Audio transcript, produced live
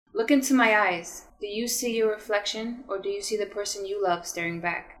Look into my eyes. Do you see your reflection, or do you see the person you love staring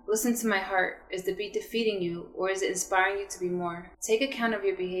back? Listen to my heart. Is the beat defeating you, or is it inspiring you to be more? Take account of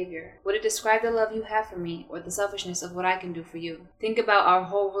your behavior. Would it describe the love you have for me, or the selfishness of what I can do for you? Think about our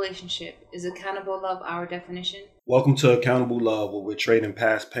whole relationship. Is accountable love our definition? Welcome to Accountable Love, where we're trading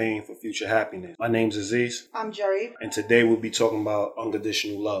past pain for future happiness. My name's Aziz. I'm Jerri. And today we'll be talking about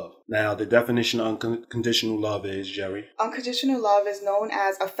unconditional love. Now, the definition of unconditional love is, Jerri? Unconditional love is known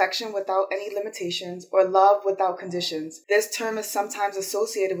as affection without any limitations or love without conditions. This term is sometimes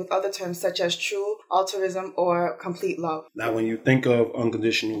associated with other terms such as true, altruism, or complete love. Now, when you think of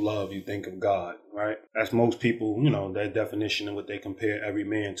unconditional love, you think of God, right? That's most people, their definition and what they compare every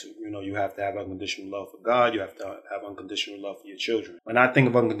man to. You have to have unconditional love for God. You have to have unconditional love for your children. When I think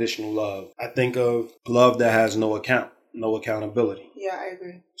of unconditional love, I think of love that has no accountability. Yeah, I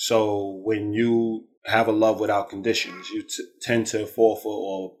agree. So when you have a love without conditions, you tend to fall for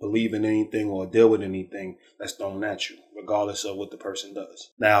or believe in anything or deal with anything that's thrown at you, regardless of what the person does.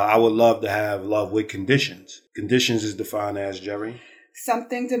 Now, I would love to have love with conditions. Conditions is defined as, Jerri?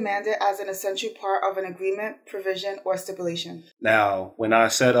 Something demanded as an essential part of an agreement, provision, or stipulation. Now, when I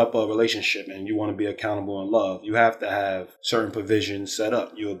set up a relationship and you want to be accountable in love, you have to have certain provisions set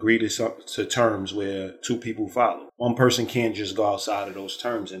up. You agree to terms where two people follow. One person can't just go outside of those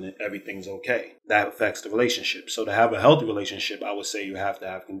terms and everything's okay. That affects the relationship. So to have a healthy relationship, I would say you have to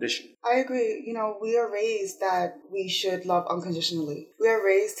have conditions. I agree. We are raised that we should love unconditionally. We are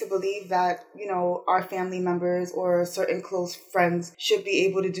raised to believe that, our family members or certain close friends should be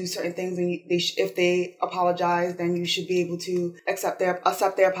able to do certain things, and if they apologize, then you should be able to accept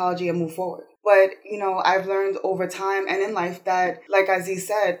their apology and move forward. But, I've learned over time and in life that, like Aziz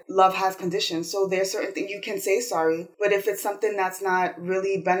said, love has conditions. So there's certain things you can say sorry, but if it's something that's not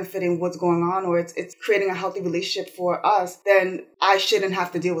really benefiting what's going on, or it's creating a healthy relationship for us, then I shouldn't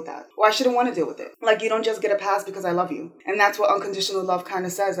have to deal with that. Or I shouldn't want to deal with it. Like, you don't just get a pass because I love you. And that's what unconditional love kind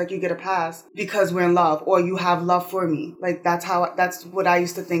of says. Like, you get a pass because we're in love, or you have love for me. Like, that's what I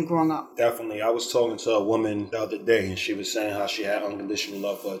used to think growing up. Definitely. I was talking to a woman the other day, and she was saying how she had unconditional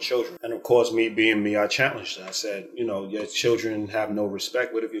love for her children. And of course, me being me, I challenged her. I said, your children have no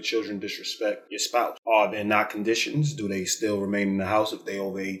respect. What if your children disrespect your spouse? Are there not conditions? Do they still remain in the house if they're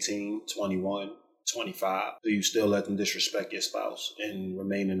over 18, 21, 25? Do you still let them disrespect your spouse and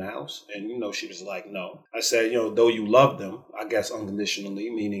remain in the house? And, she was like, no. I said, though you love them, I guess unconditionally,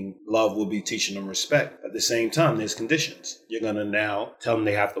 meaning love will be teaching them respect. At the same time, there's conditions. You're going to now tell them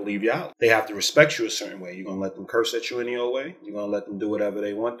they have to leave you out. They have to respect you a certain way. You're going to let them curse at you any old way? You're going to let them do whatever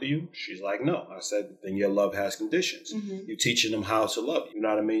they want to you? She's like, no. I said, then your love has conditions. Mm-hmm. You're teaching them how to love you. You know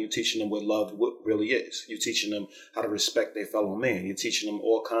what I mean? You're teaching them what love really is. You're teaching them how to respect their fellow man. You're teaching them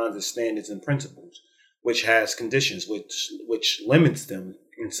all kinds of standards and principles, which has conditions, which limits them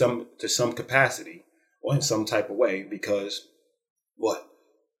to some capacity or in some type of way, because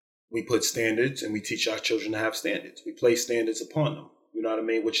we put standards and we teach our children to have standards. We place standards upon them, you know what I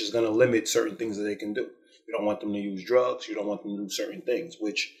mean, which is going to limit certain things that they can do. You don't want them to use drugs. You don't want them to do certain things,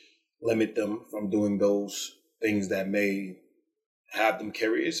 which limit them from doing those things that may have them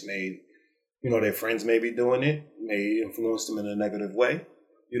curious, their friends may be doing it, may influence them in a negative way.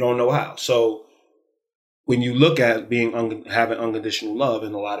 You don't know how. So when you look at having unconditional love,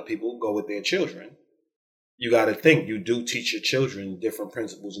 and a lot of people go with their children, you got to think you do teach your children different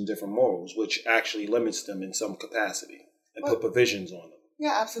principles and different morals, which actually limits them in some capacity and put provisions on them.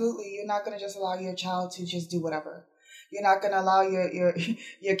 Yeah, absolutely. You're not going to just allow your child to just do whatever. You're not going to allow your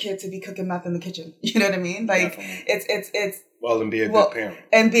kid to be cooking meth in the kitchen. You know what I mean? Like, definitely. it's well, and be a good parent.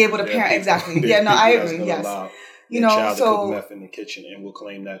 And be able to parent, exactly. Yeah, no, I agree. Yes. Your child to cook meth in the kitchen and will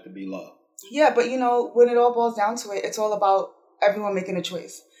claim that to be love. Yeah, but when it all boils down to it, it's all about everyone making a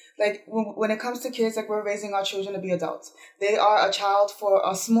choice. Like, when it comes to kids, like, we're raising our children to be adults. They are a child for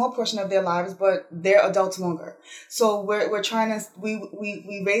a small portion of their lives, but they're adults longer. So we're trying to,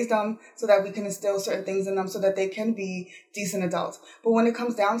 we raise them so that we can instill certain things in them so that they can be decent adults. But when it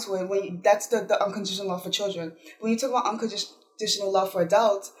comes down to it, that's the unconditional love for children. When you talk about unconditional love for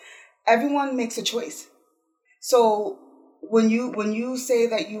adults, everyone makes a choice. So when you say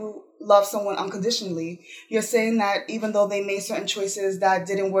that you love someone unconditionally, you're saying that even though they made certain choices that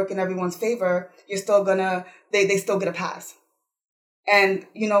didn't work in everyone's favor, you're still they still get a pass. And,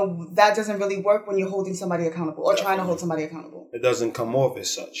 that doesn't really work when you're holding somebody accountable or trying to hold somebody accountable. It doesn't come off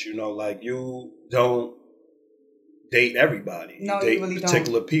as such, like you don't date everybody. No, you date you really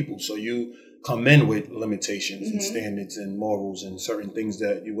particular people. So you come in with limitations mm-hmm. and standards and morals and certain things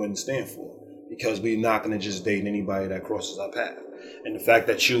that you wouldn't stand for. Because we're not going to just date anybody that crosses our path. And the fact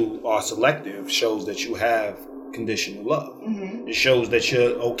that you are selective shows that you have conditional love. It shows that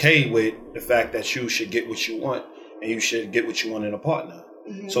you're okay with the fact that you should get what you want and you should get what you want in a partner.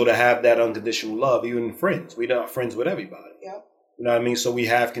 So to have that unconditional love, even friends, we're not friends with everybody. Yep. You know what I mean? So we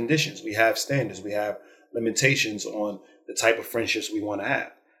have conditions, we have standards, we have limitations on the type of friendships we want to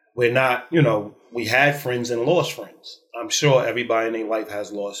have. We're not, we had friends and lost friends. I'm sure everybody in their life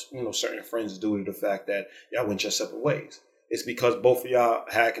has lost, certain friends due to the fact that y'all went your separate ways. It's because both of y'all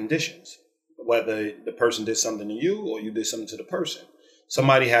had conditions, whether the person did something to you or you did something to the person.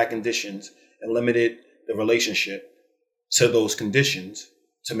 Somebody had conditions and limited the relationship to those conditions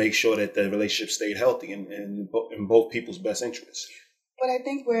to make sure that the relationship stayed healthy and in both people's best interests. But I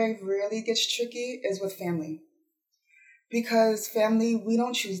think where it really gets tricky is with family. Because family, we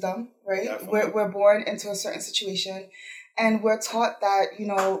don't choose them, right? We're born into a certain situation, and we're taught that,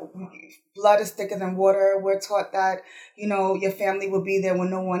 blood is thicker than water. We're taught that, your family will be there when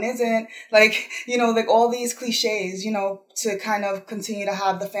no one isn't. Like all these cliches, to kind of continue to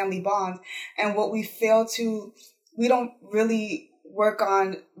have the family bond. And what we we don't really work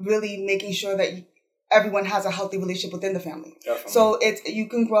on really making sure that everyone has a healthy relationship within the family. Definitely. So you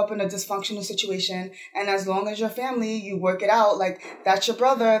can grow up in a dysfunctional situation, and as long as your family, you work it out. Like, that's your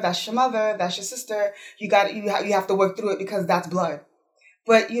brother, that's your mother, that's your sister. You have to work through it because that's blood.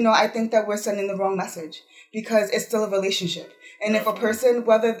 But I think that we're sending the wrong message because it's still a relationship. And if a person,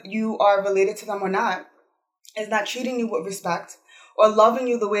 whether you are related to them or not, is not treating you with respect or loving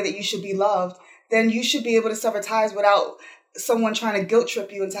you the way that you should be loved, then you should be able to sever ties without someone trying to guilt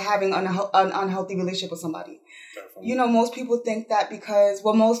trip you into having an unhealthy relationship with somebody. Definitely. Most people think that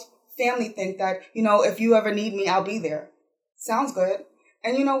most family think that, if you ever need me, I'll be there. Sounds good.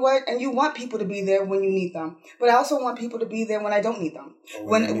 And you know what? And you want people to be there when you need them. But I also want people to be there when I don't need them. Or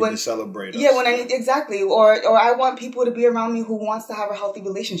when I need to celebrate us. Yeah, when I need, exactly. Or I want people to be around me who wants to have a healthy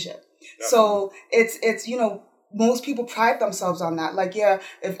relationship. Definitely. So it's most people pride themselves on that. Like, yeah,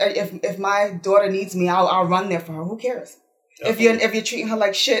 if my daughter needs me, I'll run there for her. Who cares? Definitely. If you're treating her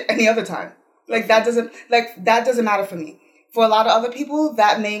like shit any other time, Definitely. that doesn't matter for me. For a lot of other people,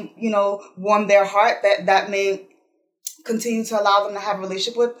 that may warm their heart. That may continue to allow them to have a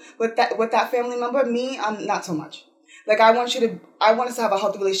relationship with that family member. Me, I'm not so much. Like, I want us to have a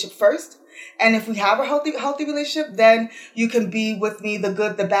healthy relationship first. And if we have a healthy relationship, then you can be with me, the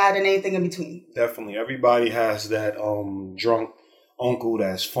good, the bad, and anything in between. Definitely. Everybody has that drunk uncle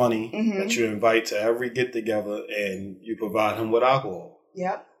that's funny that you invite to every get together and you provide him with alcohol.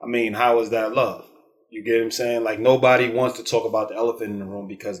 Yeah. I mean, how is that love? You get what I'm saying? Like, nobody wants to talk about the elephant in the room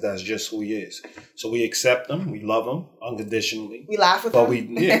because that's just who he is. So we accept him, we love him unconditionally. We laugh with him. But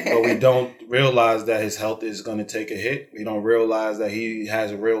we don't realize that his health is going to take a hit. We don't realize that he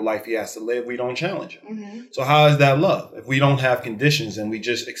has a real life he has to live. We don't challenge him. So how is that love? If we don't have conditions and we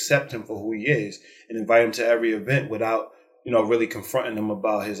just accept him for who he is and invite him to every event without really confronting him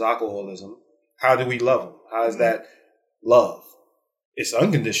about his alcoholism, how do we love him? How is that love? It's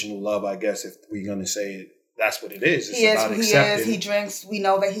unconditional love, I guess, if we're going to say it. That's what it is. It's about accepting. He drinks. We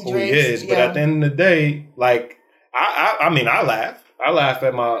know that he drinks. He is. But at the end of the day, like, I mean, I laugh. I laugh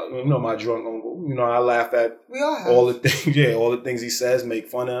at my drunk uncle. I laugh at all the things. Yeah, all the things he says, make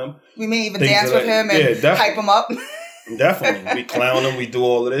fun of him. We may even dance with him and hype him up. Definitely. We clown him. We do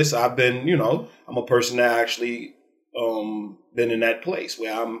all of this. I've been, I'm a person that actually been in that place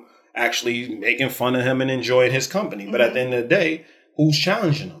where I'm actually making fun of him and enjoying his company. But at the end of the day, who's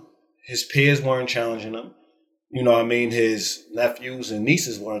challenging him? His peers weren't challenging him. His nephews and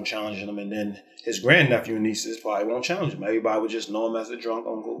nieces weren't challenging him. And then his grandnephew and nieces probably won't challenge him. Everybody would just know him as a drunk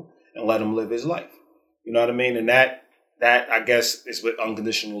uncle and let him live his life. You know what I mean? And that I guess is what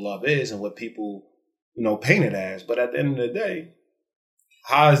unconditional love is and what people, paint it as. But at the end of the day,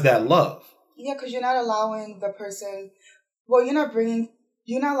 how is that love? Yeah, because you're not allowing the person, you're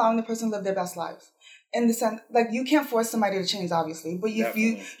not allowing the person to live their best lives. In the sense, like, you can't force somebody to change, obviously, but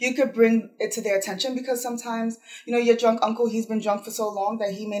you could bring it to their attention because sometimes, your drunk uncle, he's been drunk for so long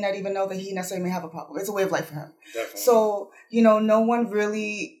that he may not even know that he necessarily may have a problem. It's a way of life for him. Definitely. So, no one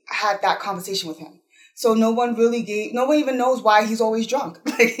really had that conversation with him. So no one even knows why he's always drunk.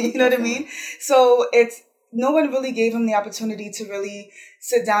 Like, you know what I mean? So no one really gave him the opportunity to really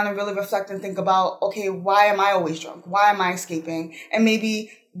sit down and really reflect and think about, okay, why am I always drunk? Why am I escaping? And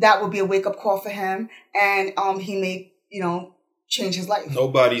maybe that would be a wake-up call for him, and he may, change his life.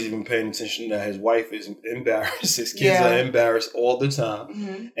 Nobody's even paying attention that his wife is embarrassed. His kids are embarrassed all the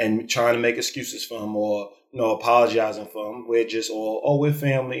time and trying to make excuses for him or, apologizing for him. We're just we're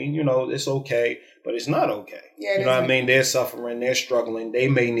family, it's okay, but it's not okay. Yeah, what I mean? They're suffering, they're struggling, they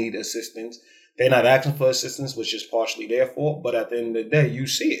may need assistance. They're not asking for assistance, which is partially their fault. But at the end of the day, you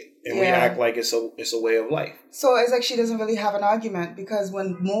see it. And we act like it's a way of life. So it's like she doesn't really have an argument, because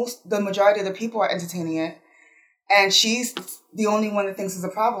when the majority of the people are entertaining it, and she's the only one that thinks it's a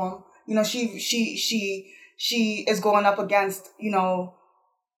problem, she is going up against,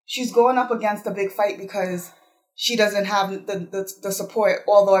 she's going up against a big fight because she doesn't have the support,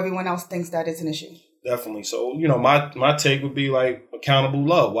 although everyone else thinks that it's an issue. Definitely. So, my take would be like accountable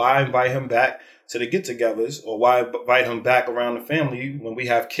love. Why invite him back to the get-togethers, or why invite him back around the family when we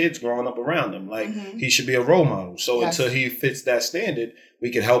have kids growing up around him? Like, he should be a role model. So until he fits that standard,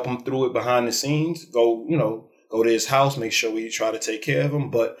 we can help him through it behind the scenes, go to his house, make sure we try to take care of him.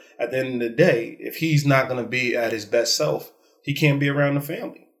 But at the end of the day, if he's not going to be at his best self, he can't be around the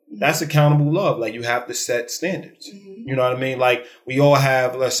family. That's accountable love. Like, you have to set standards. You know what I mean? Like, we all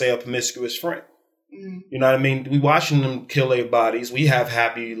have, let's say, a promiscuous friend. You know what I mean? We watching them kill their bodies. We have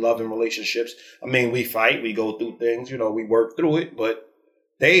happy, loving relationships. I mean, we fight, we go through things, we work through it, but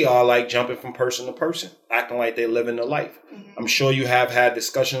they are like jumping from person to person, acting like they're living their life. I'm sure you have had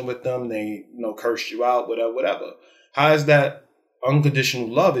discussions with them. They, cursed you out, whatever. How is that unconditional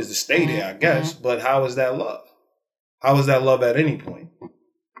love? Is to stay there, I guess, but how is that love? How is that love at any point?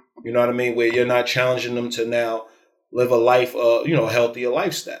 You know what I mean? Where you're not challenging them to now live a life, a healthier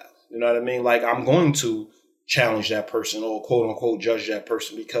lifestyle. You know what I mean? Like, I'm going to challenge that person, or quote unquote judge that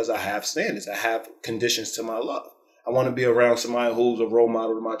person, because I have standards. I have conditions to my love. I want to be around somebody who's a role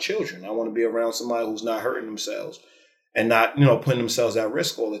model to my children. I want to be around somebody who's not hurting themselves and not, putting themselves at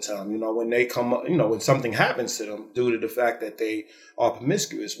risk all the time. When they come up, when something happens to them due to the fact that they are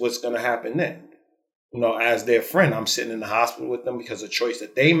promiscuous, what's going to happen then? As their friend, I'm sitting in the hospital with them because of a choice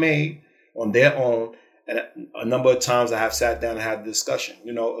that they made on their own. And a number of times I have sat down and had a discussion.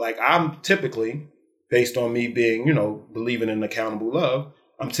 Like, I'm typically, based on me being, believing in accountable love,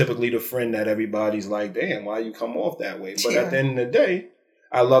 I'm typically the friend that everybody's like, damn, why you come off that way? But at the end of the day,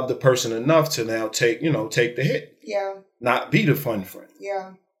 I love the person enough to now take the hit. Yeah. Not be the fun friend.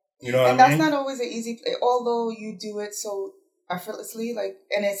 Yeah. You know what I mean? And that's not always an easy, although you do it so effortlessly,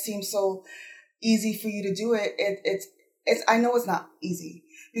 and it seems so easy for you to do it. It's I know it's not easy,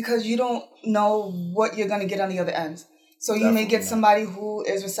 because you don't know what you're going to get on the other end. So you may get somebody who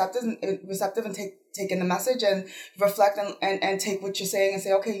is receptive and take in the message and reflect and take what you're saying and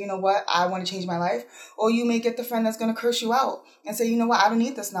say, okay, you know what? I want to change my life. Or you may get the friend that's going to curse you out and say, you know what? I don't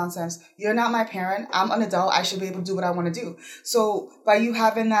need this nonsense. You're not my parent. I'm an adult. I should be able to do what I want to do. So by you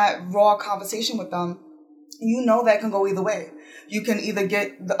having that raw conversation with them, that can go either way. You can either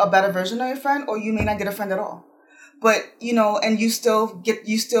get a better version of your friend, or you may not get a friend at all. But, and you still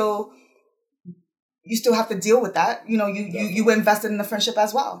have to deal with that. You invested in the friendship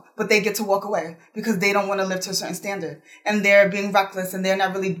as well, but they get to walk away because they don't want to live to a certain standard, and they're being reckless and they're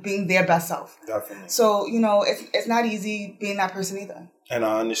not really being their best self. Definitely. So, it's not easy being that person either. And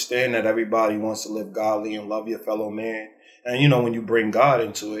I understand that everybody wants to live godly and love your fellow man. And, when you bring God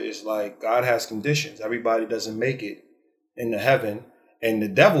into it, it's like God has conditions. Everybody doesn't make it into heaven. And the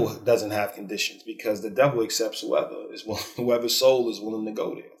devil doesn't have conditions, because the devil accepts whoever's soul is willing to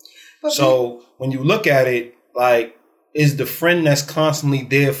go there. But so when you look at it, like, is the friend that's constantly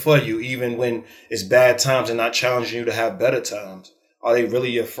there for you, even when it's bad times and not challenging you to have better times, are they really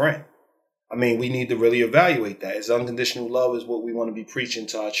your friend? I mean, we need to really evaluate that. Is unconditional love is what we want to be preaching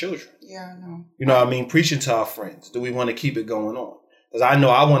to our children? Yeah, I know. You know what I mean? Preaching to our friends. Do we want to keep it going on? Because I know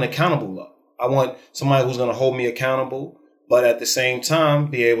I want accountable love. I want somebody who's going to hold me accountable, but at the same time,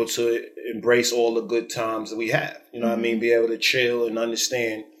 be able to embrace all the good times that we have. You know what I mean? Be able to chill and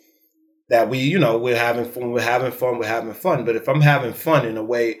understand that we're having fun. But if I'm having fun in a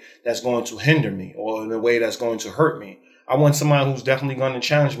way that's going to hinder me, or in a way that's going to hurt me, I want somebody who's definitely going to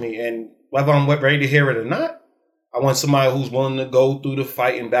challenge me. And whether I'm ready to hear it or not, I want somebody who's willing to go through the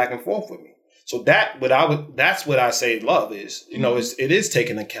fight and back and forth with me. So that's what I say love is. It is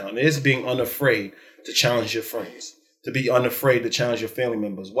taking account. It is being unafraid to challenge your friends, to be unafraid to challenge your family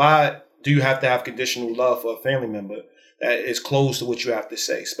members. Why do you have to have conditional love for a family member that is close to what you have to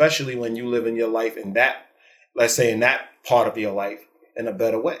say, especially when you live in your life in that, let's say in that part of your life, in a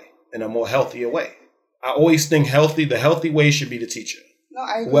better way, in a more healthier way? I always think the healthy way should be the teacher. No,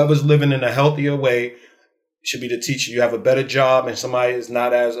 I agree. Whoever's living in a healthier way should be the teacher. You have a better job and somebody is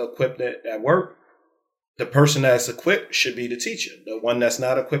not as equipped at work, the person that's equipped should be the teacher. The one that's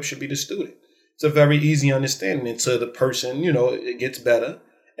not equipped should be the student. It's a very easy understanding until the person, it gets better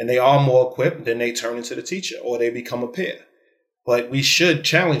and they are more equipped, then they turn into the teacher or they become a peer. But we should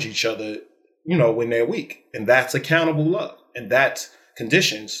challenge each other, when they're weak. And that's accountable love. And that's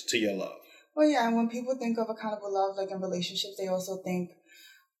conditions to your love. Well, yeah. And when people think of accountable love, like in relationships, they also think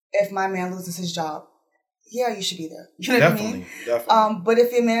if my man loses his job, yeah, you should be there. You know what I mean? Definitely. But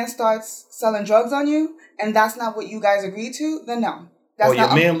if your man starts selling drugs on you and that's not what you guys agreed to, then no. Or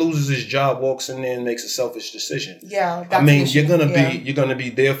your man loses his job, walks in there and makes a selfish decision. Yeah, I mean, you're gonna be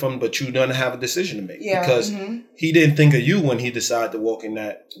there for him, but you're gonna have a decision to make. Yeah, because he didn't think of you when he decided to walk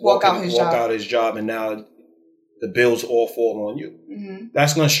out his job, and now the bills all fall on you. Mm-hmm.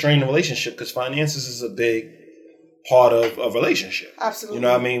 That's gonna strain the relationship because finances is a big part of a relationship. Absolutely. You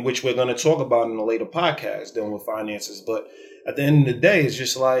know what I mean? Which we're gonna talk about in a later podcast dealing with finances. But at the end of the day, it's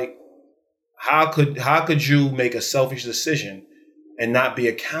just like how could you make a selfish decision and not be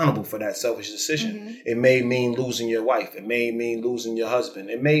accountable for that selfish decision? Mm-hmm. It may mean losing your wife. It may mean losing your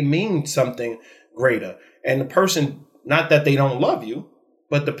husband. It may mean something greater. And the person, not that they don't love you,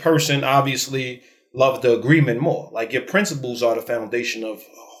 but the person obviously loves the agreement more. Like your principles are the foundation of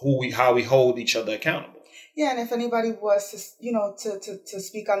how we hold each other accountable. Yeah, and if anybody was to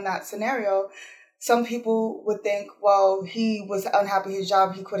speak on that scenario, some people would think, well, he was unhappy his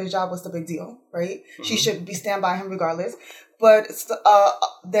job, he quit his job, what's the big deal, right? Mm-hmm. She should stand by him regardless. But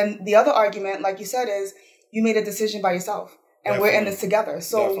then the other argument, like you said, is you made a decision by yourself. And Definitely. We're in this together.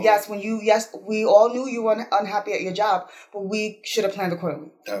 So Definitely. We all knew you were unhappy at your job, but we should have planned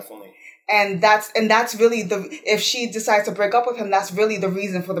accordingly. Definitely. And that's really if she decides to break up with him, that's really the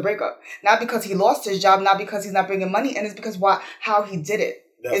reason for the breakup. Not because he lost his job, not because he's not bringing money, and it's because how he did it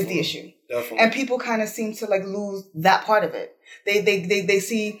Definitely. Is the issue. Definitely. And people kind of seem to like lose that part of it. They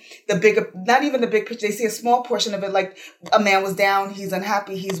see the bigger, not even the big picture. They see a small portion of it. Like a man was down, he's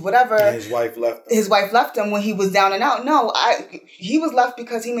unhappy, he's whatever. And his wife left him. His wife left him when he was down and out. No, he was left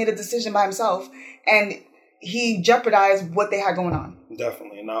because he made a decision by himself, and he jeopardized what they had going on.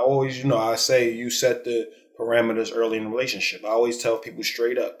 Definitely. And I always, I say you set the parameters early in the relationship. I always tell people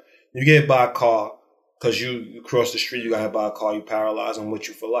straight up, you get by a car because you cross the street, you got to buy a car, you paralyzed, I'm with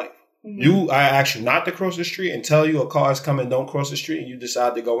you for life. Mm-hmm. I ask you not to cross the street and tell you a car is coming, don't cross the street, and you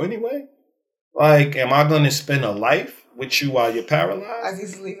decide to go anyway. Like, am I going to spend a life with you while you're paralyzed?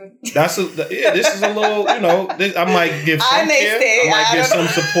 Aziz is leaving. This is a little, I might give some care. I might get some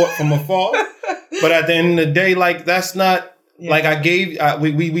support from afar. But at the end of the day, like, that's not, like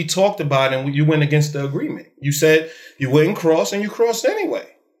we talked about it and you went against the agreement. You said you wouldn't cross and you crossed anyway.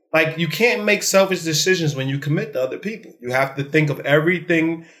 Like, you can't make selfish decisions when you commit to other people. You have to think of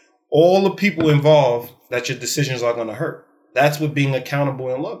everything, all the people involved that your decisions are going to hurt. That's what being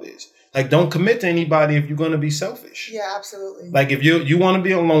accountable in love is. Like, don't commit to anybody if you're going to be selfish. Yeah, absolutely. Like, if you want to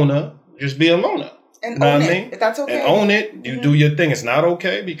be a loner, just be a loner. And you know own it. If that's okay. And own it. You do your thing. It's not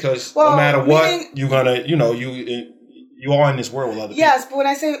okay because no matter what, you're going to, you are in this world with other people. Yes, but when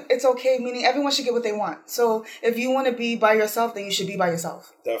I say it's okay, meaning everyone should get what they want. So if you want to be by yourself, then you should be by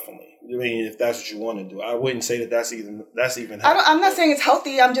yourself. Definitely. I mean, if that's what you want to do, I wouldn't say that's even healthy. I'm not saying it's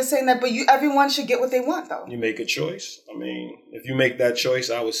healthy. I'm just saying that, but everyone should get what they want, though. You make a choice. I mean, if you make that choice,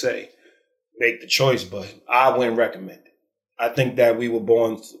 I would say make the choice, but I wouldn't recommend it. I think that we were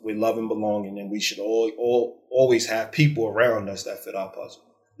born with love and belonging, and we should always have people around us that fit our puzzle,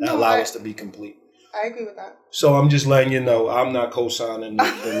 that allow us to be complete. I agree with that. So I'm just letting you know I'm not co-signing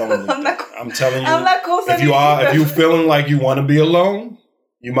the lonely. I'm telling you, I'm not co-signing if you feeling like you want to be alone,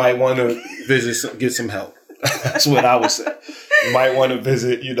 you might want to get some help. That's what I would say. You might want to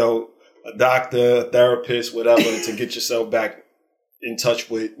visit, a doctor, a therapist, whatever, to get yourself back in touch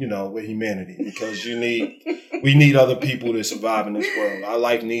with, with humanity, because we need other people to survive in this world. Our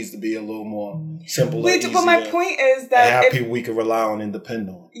life needs to be a little more simple. But my point is that have people we can rely on and depend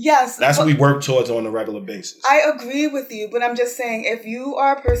on. Yes, that's what we work towards on a regular basis. I agree with you, but I'm just saying, if you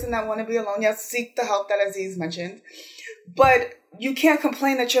are a person that want to be alone, yes, seek the help that Aziz mentioned. But you can't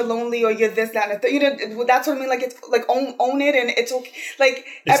complain that you're lonely or you're this, that, and the third. That's what I mean. Like, it's like own it, and it's okay. Like,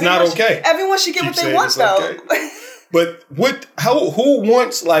 it's not okay. Everyone should get what they want, though. Okay. But who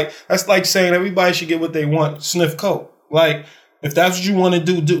wants, like, that's like saying everybody should get what they want, sniff coke. Like, if that's what you want to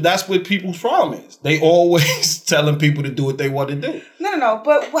do. That's what people's problem is. They always telling people to do what they want to do. No.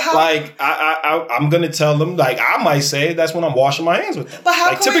 But how? Like, I'm going to tell them, like, I might say that's when I'm washing my hands with them. But how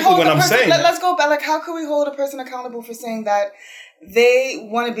like, can we hold a person, let's go back. Like, how can we hold a person accountable for saying that they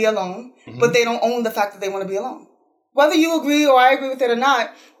want to be alone, but they don't own the fact that they want to be alone? Whether you agree or I agree with it or not,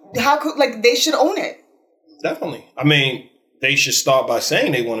 they should own it. Definitely. I mean, they should start by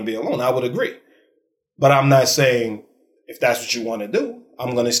saying they want to be alone. I would agree. But I'm not saying if that's what you want to do,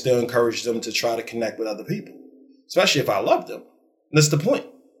 I'm going to still encourage them to try to connect with other people, especially if I love them. That's the point.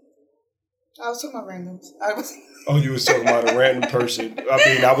 I was talking about randoms. Oh, you was talking about a random person. I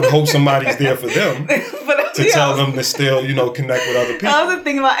mean, I would hope somebody's there for them to tell them to still, connect with other people. I wasn't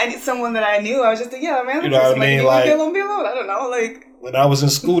thinking about someone that I knew. I was just thinking, random person. What I mean? Like, be alone. I don't know. Like, When I was in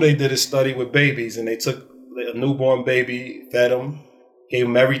school, they did a study with babies, and they took a newborn baby, fed him, gave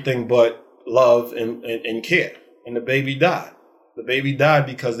him everything but love and care, and the baby died. The baby died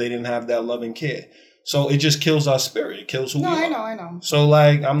because they didn't have that love and care. So it just kills our spirit. It kills who we are. I know. So,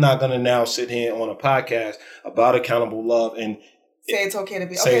 like, I'm not going to now sit here on a podcast about accountable love and say it's okay to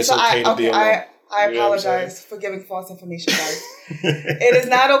be be alone. I apologize for giving false information, guys. It is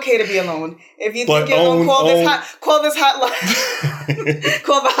not okay to be alone. If you think you're going to call this hotline,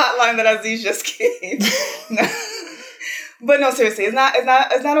 call the hotline that Aziz just gave. No. But no, seriously,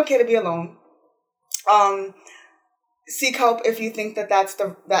 it's not okay to be alone. Seek help if you think that's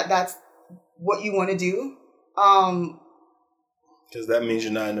what you want to do. Because that means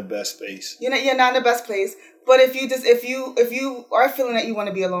you're not in the best space. You're not in the best place. But if you are feeling that you want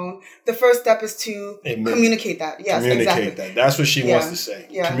to be alone, the first step is to communicate that. Yes, exactly. That. That's what she wants to say.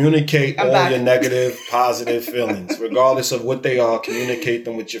 Yeah. Communicate your negative, positive feelings, regardless of what they are. Communicate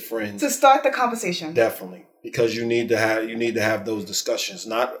them with your friends to start the conversation. Definitely, because you need to have those discussions.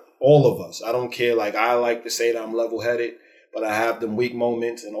 Not all of us. I don't care. Like, I like to say that I'm level-headed, but I have them weak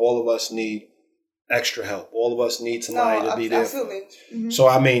moments, and all of us need extra help. All of us need somebody to be there. Absolutely. Mm-hmm. So,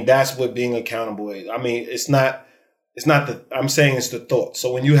 I mean, that's what being accountable is. I mean, I'm saying it's the thought.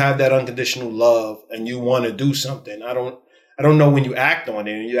 So when you have that unconditional love and you want to do something, I don't know when you act on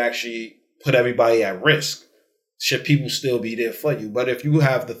it and you actually put everybody at risk, should people still be there for you? But if you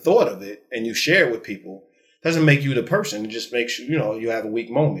have the thought of it and you share it with people, it doesn't make you the person. It just makes you, you have a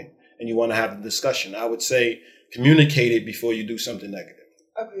weak moment and you want to have the discussion. I would say communicate it before you do something negative.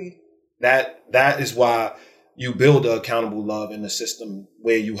 Agreed. That is why you build an accountable love in the system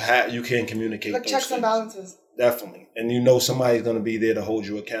where you can communicate. Like checks and balances. Definitely. And somebody's going to be there to hold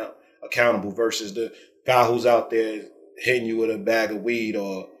you accountable versus the guy who's out there hitting you with a bag of weed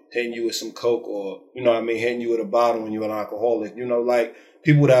or hitting you with some coke or, hitting you with a bottle when you're an alcoholic. Like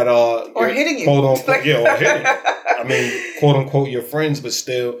people that are... Or hitting you. Quote unquote, or hitting you. I mean, quote unquote, your friends, but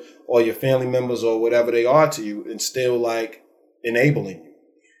still, or your family members or whatever they are to you and still like enabling you.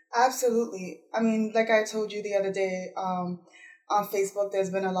 Absolutely. I mean, like I told you the other day, on Facebook, there's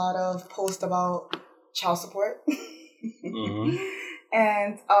been a lot of posts about child support. Mm-hmm.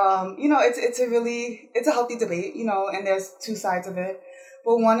 And, it's a healthy debate, and there's two sides of it.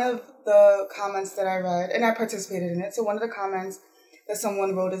 But one of the comments that I read, and I participated in it, so one of the comments that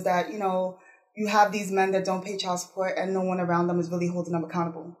someone wrote is that, you have these men that don't pay child support and no one around them is really holding them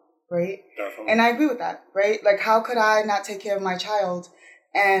accountable, right? Definitely. And I agree with that, right? Like, how could I not take care of my child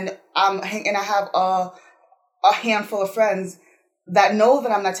and I have a handful of friends that know that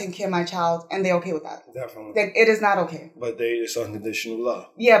I'm not taking care of my child and they're okay with that? Definitely. Like, it is not okay. But it's unconditional love.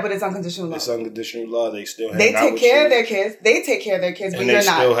 Yeah, but it's unconditional love. It's unconditional love. They still They take care of their kids. They take care of their kids, but you're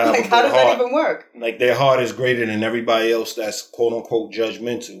not. Like, how does that even work? Like, their heart is greater than everybody else that's quote unquote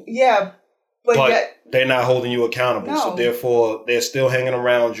judgmental. Yeah. But they're not holding you accountable. No. So therefore, they're still hanging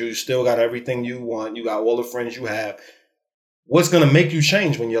around you. You still got everything you want. You got all the friends you have. What's going to make you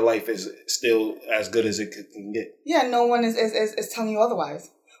change when your life is still as good as it can get? Yeah, no one is telling you otherwise.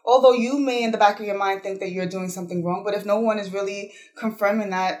 Although you may in the back of your mind think that you're doing something wrong, but if no one is really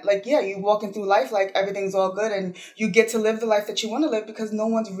confirming that, like, yeah, you're walking through life like everything's all good and you get to live the life that you want to live because no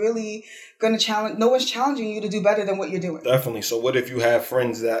one's really going to no one's challenging you to do better than what you're doing. Definitely. So what if you have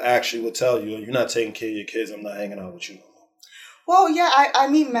friends that actually will tell you, you're not taking care of your kids, I'm not hanging out with you no more? Well, yeah, I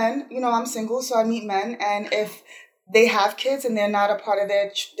meet men. I'm single, so I meet men. And if they have kids and they're not a part of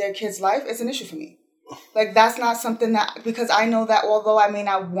their kid's life, it's an issue for me. Like, that's not something that, because I know that although I may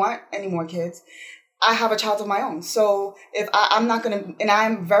not want any more kids, I have a child of my own. So if I'm not going to, and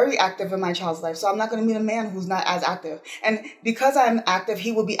I'm very active in my child's life, so I'm not going to meet a man who's not as active. And because I'm active,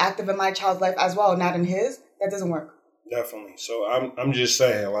 he will be active in my child's life as well, not in his. That doesn't work. Definitely. So I'm just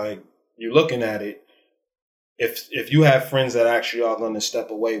saying, like, you're looking at it, if you have friends that actually are going to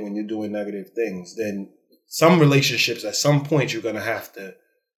step away when you're doing negative things, then some relationships at some point you're going to have to,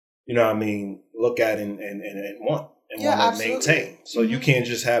 look at and want to maintain. So you can't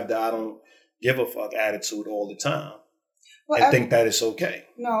just have the I don't give a fuck attitude all the time and think that it's okay.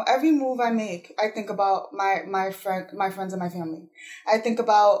 No, every move I make, I think about my friends and my family. I think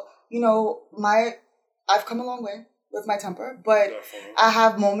about, I've come a long way with my temper, but definitely. I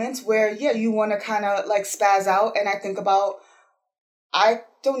have moments where, you want to kind of like spaz out, and I think about, I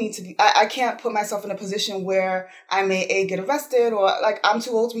don't need to be, I can't put myself in a position where I may get arrested or like I'm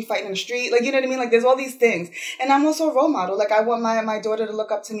too old to be fighting in the street. Like, you know what I mean? Like, there's all these things. And I'm also a role model. Like, I want my daughter to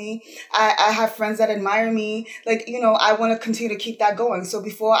look up to me. I have friends that admire me. Like, I want to continue to keep that going. So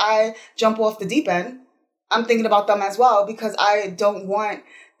before I jump off the deep end, I'm thinking about them as well because I don't want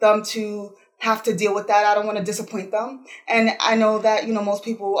them to have to deal with that. I don't want to disappoint them. And I know that, most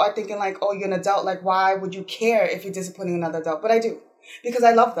people are thinking like, oh, you're an adult. Like, why would you care if you're disappointing another adult? But I do, because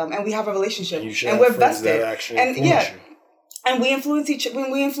I love them and we have a relationship and we're vested. And and we influence each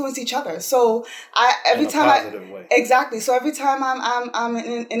other. So every time exactly. So every time I'm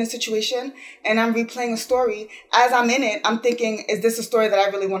in a situation and I'm replaying a story, as I'm in it, I'm thinking, is this a story that I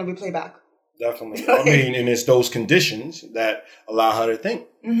really want to replay back? Definitely. I mean, and it's those conditions that allow her to think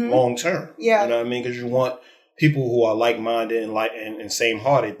long term. Yeah. You know what I mean? Because you want people who are like-minded and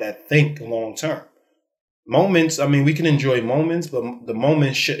same-hearted that think long term. Moments, I mean, we can enjoy moments, but the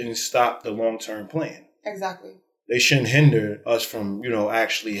moments shouldn't stop the long-term plan. Exactly. They shouldn't hinder us from,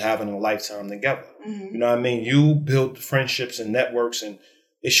 actually having a lifetime together. Mm-hmm. You know what I mean? You build friendships and networks, and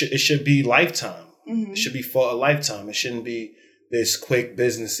it should be lifetime. Mm-hmm. It should be for a lifetime. It shouldn't be this quick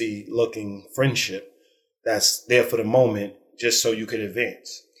businessy looking friendship that's there for the moment just so you could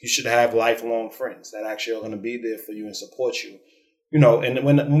advance. You should have lifelong friends that actually are going to be there for you and support you. And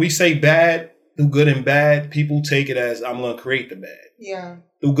when we say bad, through good and bad, people take it as I'm going to create the bad. Yeah.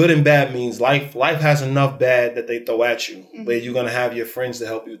 Through good and bad means life has enough bad that they throw at you, where you're going to have your friends to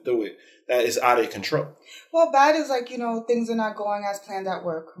help you through it. That is out of control. Well, bad is like, things are not going as planned at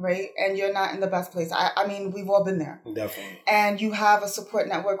work, right? And you're not in the best place. I mean, we've all been there. Definitely. And you have a support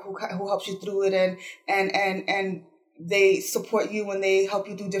network who helps you through it and they support you when they help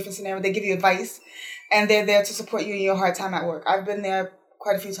you through different scenarios. They give you advice and they're there to support you in your hard time at work. I've been there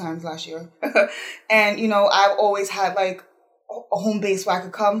quite a few times last year. And, I've always had like a home base where I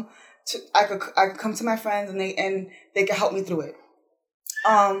could come to my friends and they could help me through it.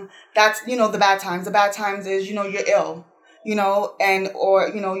 That's, the bad times. The bad times is, you're ill, or you need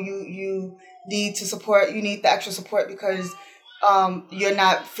you need the extra support because, you're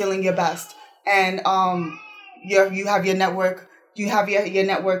not feeling your best. And, you have your network, your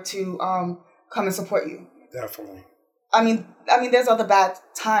network to, come and support you. Definitely. I mean, there's other bad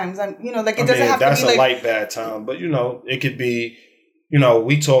times. It doesn't have to be like... That's a light bad time, but, it could be,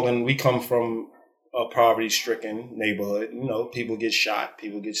 we come from a poverty-stricken neighborhood. People get shot,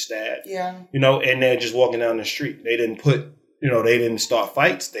 people get stabbed. Yeah. And they're just walking down the street. They didn't they didn't start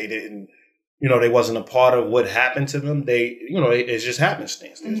fights. They didn't, they wasn't a part of what happened to them. It's just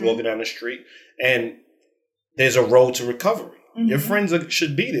happenstance. They're just walking down the street, and there's a road to recovery. Your friends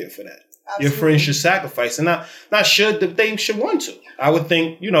should be there for that. Absolutely. Your friends should sacrifice, and they should want to. I would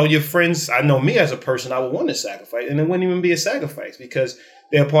think, your friends, I know me as a person, I would want to sacrifice, and it wouldn't even be a sacrifice because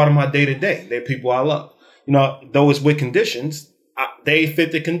they're part of my day to day. They're people I love. Though it's with conditions, they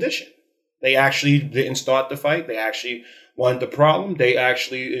fit the condition. They actually didn't start the fight. They actually wanted the problem.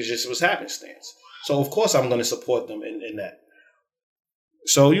 It just was happenstance. So of course I'm going to support them in that.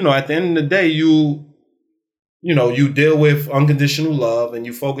 So, at the end of the day, you deal with unconditional love and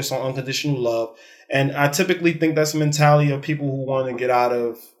you focus on unconditional love. And I typically think that's the mentality of people who want to get out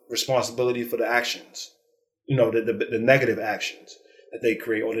of responsibility for the actions, the negative actions that they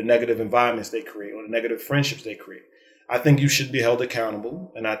create, or the negative environments they create, or the negative friendships they create. I think you should be held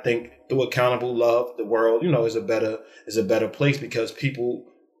accountable. And I think through accountable love, the world, is a better place because people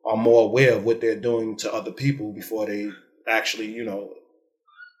are more aware of what they're doing to other people before they actually,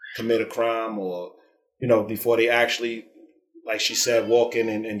 commit a crime or, before they actually, like she said, walk in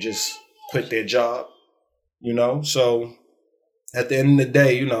and just quit their job, So at the end of the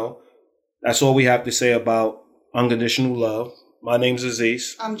day, that's all we have to say about unconditional love. My name's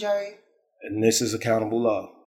Aziz. I'm Jerri. And this is Accountable Love.